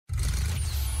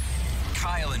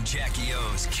Kyle and Jackie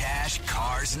O's Cash,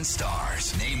 Cars, and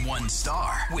Stars. Name one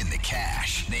star, win the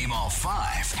cash. Name all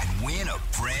five and win a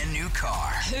brand new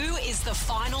car. Who is the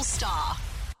final star?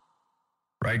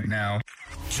 Right now.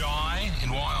 Jai in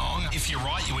Wyong. If you're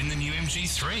right, you win the new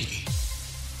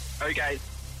MG3. Okay,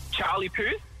 Charlie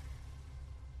Puth.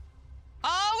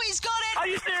 Oh, he's got it! Are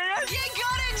you serious? You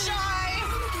got it, Jai!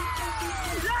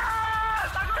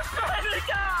 Yes! I got a brand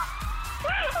car!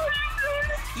 Are you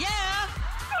serious? Yeah!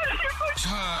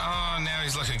 Oh, now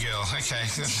he's like a girl. Okay.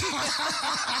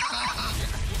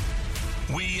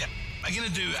 We are going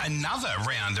to do another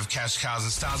round of Cash, Cars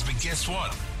and Stars, but guess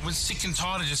what? We're sick and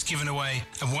tired of just giving away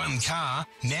one car.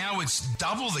 Now it's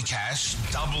double the cash,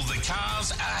 double the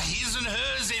cars. His and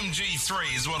hers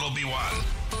MG3 is what'll be won.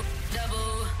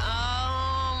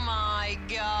 Oh, my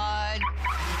God.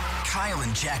 Kyle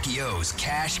and Jackie O's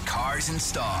Cash, Cars, and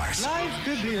Stars. Life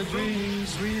could be a dream,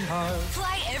 sweetheart.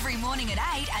 Play every morning at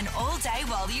 8 and all day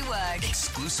while you work.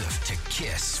 Exclusive to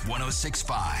Kiss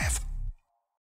 106.5.